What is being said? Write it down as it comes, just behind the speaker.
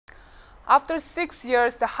After 6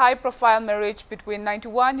 years, the high-profile marriage between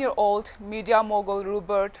 91-year-old media mogul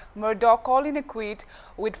Rupert Murdoch calling a quit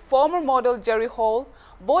with former model Jerry Hall,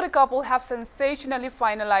 both couple have sensationally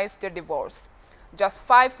finalized their divorce. Just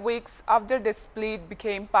 5 weeks after the split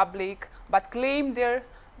became public, but claimed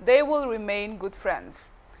they will remain good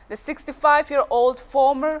friends. The 65-year-old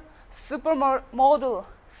former supermodel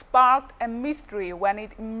sparked a mystery when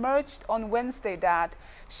it emerged on Wednesday that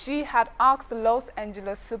she had asked the Los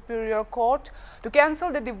Angeles Superior Court to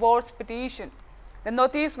cancel the divorce petition. The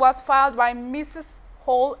notice was filed by Mrs.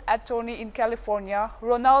 Hall's attorney in California,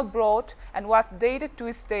 Ronald Broad, and was dated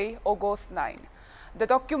Tuesday, August 9. The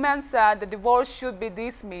document said the divorce should be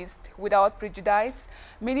dismissed without prejudice,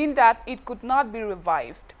 meaning that it could not be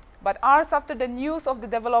revived. But hours after the news of the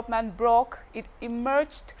development broke, it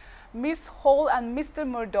emerged Ms. Hall and Mr.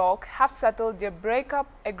 Murdoch have settled their breakup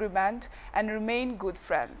agreement and remain good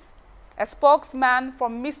friends. A spokesman for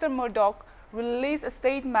Mr. Murdoch released a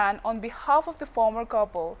statement on behalf of the former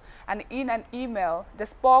couple, and in an email, the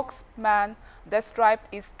spokesman described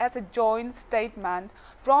it as a joint statement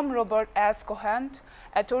from Robert S. Cohen,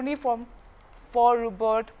 attorney for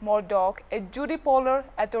Rupert Murdoch, and Judy Poller,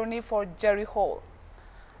 attorney for Jerry Hall.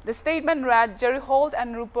 The statement read, Jerry Hall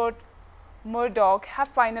and Rupert Murdoch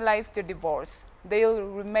have finalized their divorce. They'll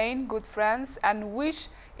remain good friends and wish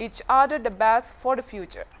each other the best for the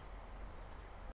future.